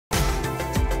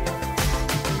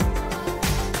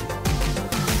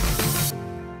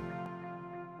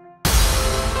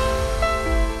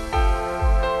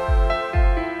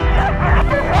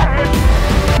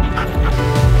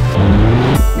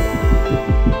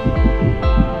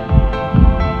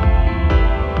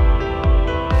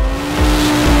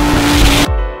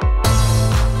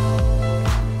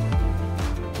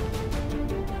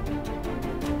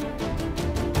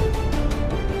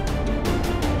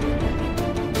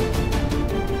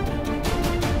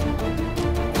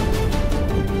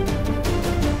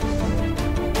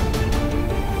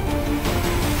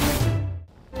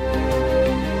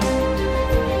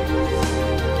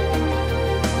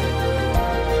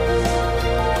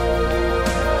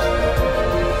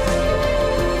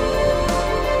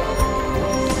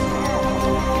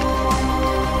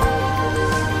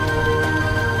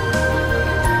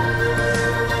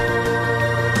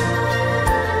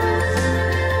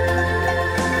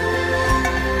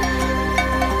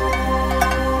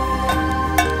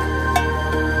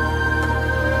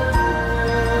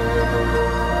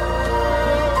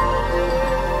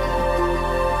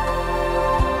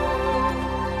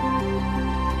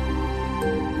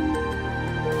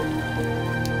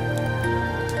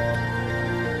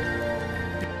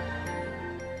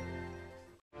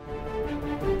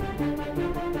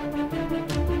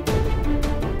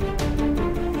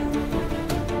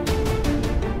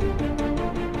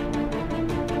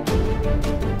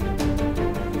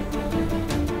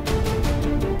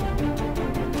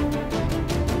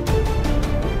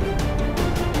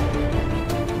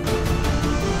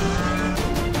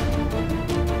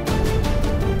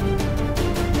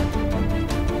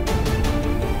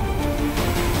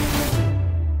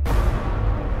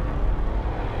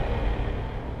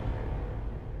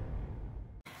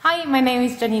my name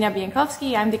is Janina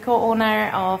Bienkowski. I'm the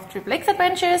co-owner of XXX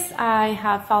Adventures. I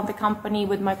have founded the company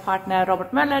with my partner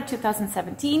Robert Möller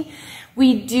 2017.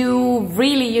 We do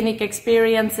really unique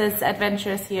experiences,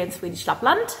 adventures here in Swedish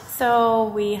Lapland.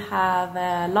 So we have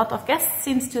a lot of guests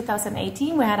since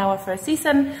 2018. We had our first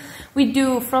season. We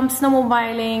do from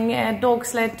snowmobiling, dog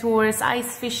sled tours,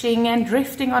 ice fishing and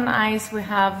drifting on ice. We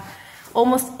have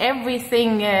almost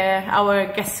everything our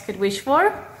guests could wish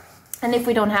for. And if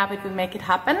we don't have it, we make it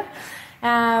happen.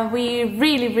 We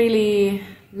really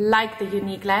like the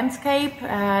unique landscape.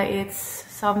 It's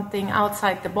something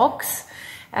outside the box.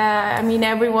 I mean,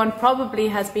 everyone probably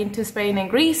has been to Spain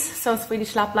and Greece, so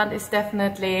Swedish Lapland is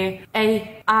definitely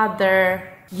a other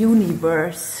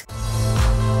universe.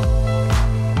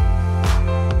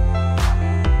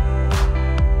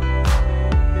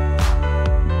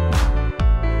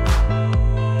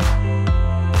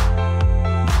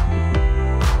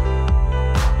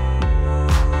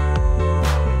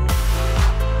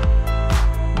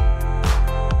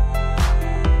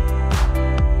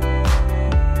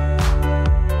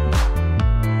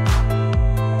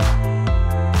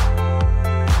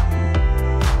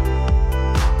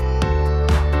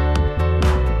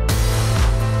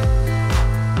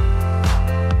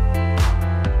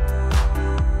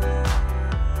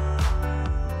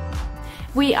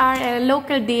 We are a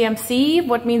local DMC.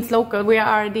 What means local? We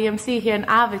are a DMC here in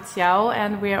Arvidsjaur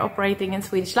and we are operating in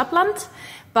Swedish Lapland.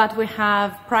 But we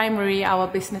have primary our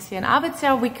business here in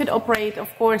Arvidsjaur. We could operate, of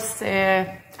course,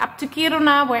 up to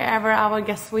Kiruna, wherever our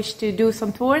guests wish to do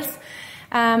some tours.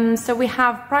 So we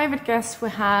have private guests, we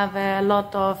have a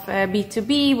lot of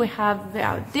B2B, we have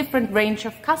a different range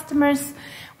of customers.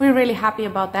 We're really happy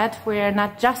about that. We're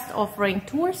not just offering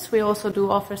tours, we also do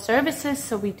offer services.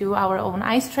 So we do our own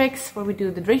ice treks where we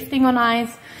do the drifting on ice.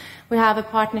 We have a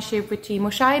partnership with Team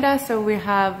Oshida, so we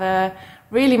have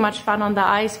really much fun on the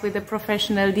ice with a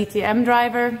professional DTM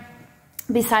driver.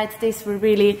 Besides this,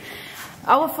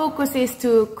 our focus is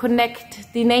to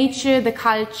connect the nature, the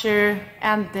culture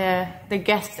and the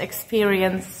guest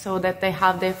experience so that they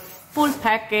have the full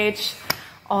package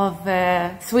of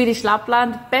Swedish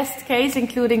Lapland, best case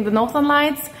including the Northern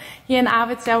Lights. Here in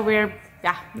Arvidsjaur we're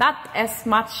not as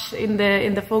much in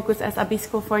the focus as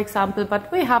Abisko, for example, but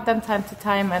we have them time to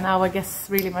time and our guests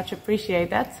really much appreciate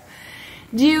that.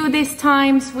 Due these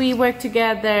times we work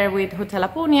together with Hotel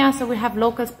Laponia, so we have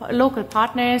local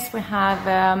partners.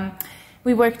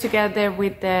 We work together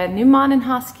with the Nyman and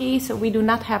Husky, so we do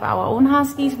not have our own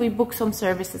Huskies. We book some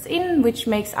services in, which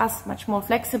makes us much more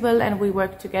flexible, and we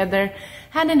work together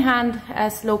hand in hand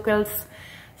as locals.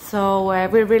 So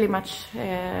we're really much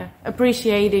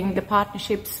appreciating the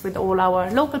partnerships with all our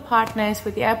local partners.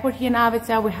 With the airport here in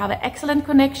Arvidsjaur, we have an excellent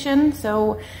connection,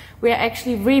 so we are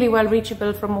actually really well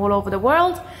reachable from all over the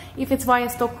world. If it's via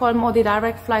Stockholm or the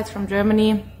direct flights from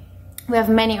Germany, we have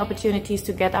many opportunities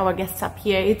to get our guests up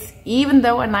here. It's even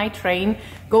though a night train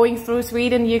going through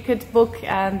Sweden, you could book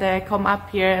and come up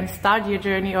here and start your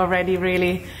journey already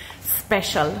really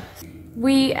special.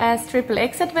 We as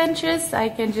XXX Adventures, I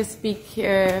can just speak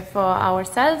for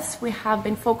ourselves, we have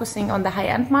been focusing on the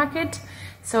high-end market.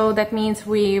 So that means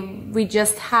we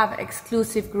just have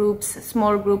exclusive groups,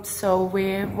 small groups, so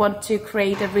we want to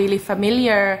create a really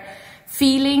familiar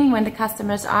feeling when the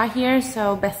customers are here.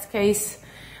 So best case,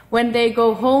 when they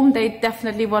go home, they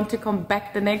definitely want to come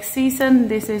back the next season.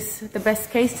 This is the best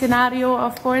case scenario,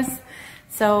 of course.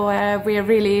 So we are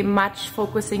really much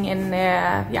focusing in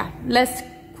less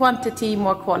quantity,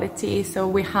 more quality. So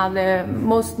we have the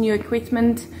most new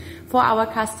equipment for our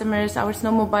customers. Our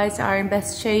snowmobiles are in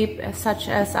best shape, such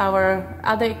as our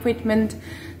other equipment.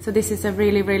 So this is a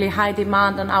really high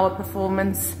demand on our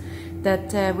performance,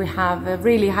 that we have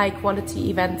really high quality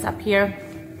events up here.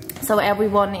 So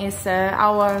everyone is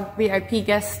our VIP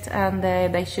guest, and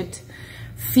they should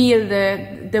feel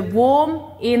the warm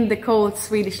in the cold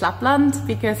Swedish Lapland,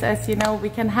 because as you know, we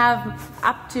can have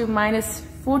up to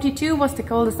 -42 was the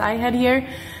coldest I had here.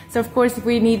 So of course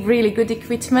we need really good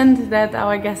equipment that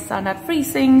our guests are not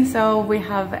freezing, so we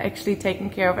have actually taken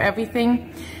care of everything.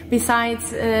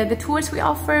 Besides the tours we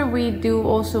offer, we do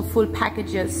also full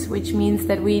packages, which means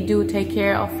that we do take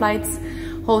care of flights,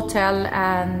 hotel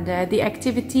and the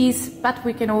activities, but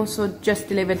we can also just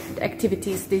deliver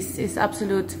activities. This is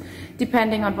absolute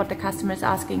depending on what the customer is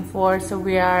asking for, so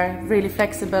we are really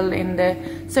flexible in the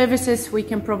services we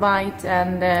can provide,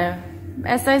 and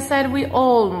as I said, we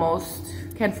almost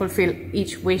can fulfill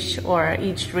each wish or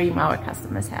each dream our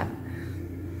customers have.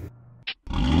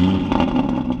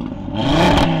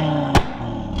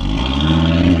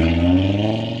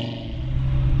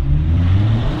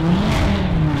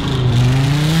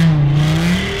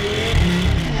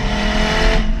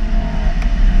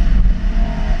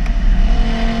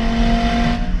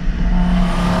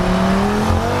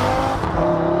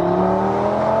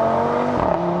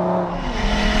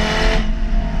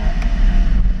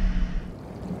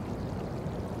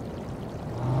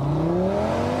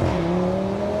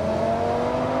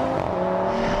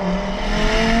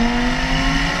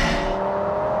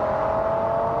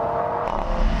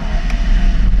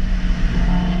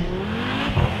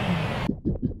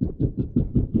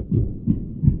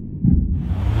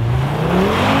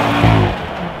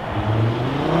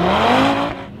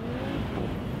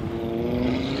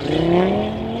 God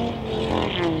morgon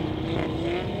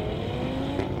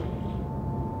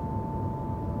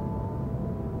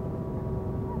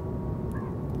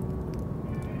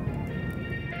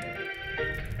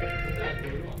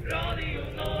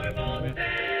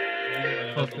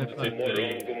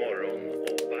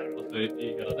och varmt.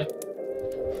 I hela det.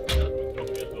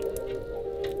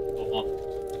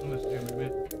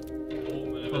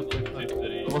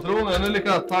 Vad tror ni? Är ni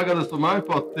lika taggade som mig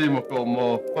på att Timo kom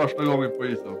och första gången på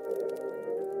isen?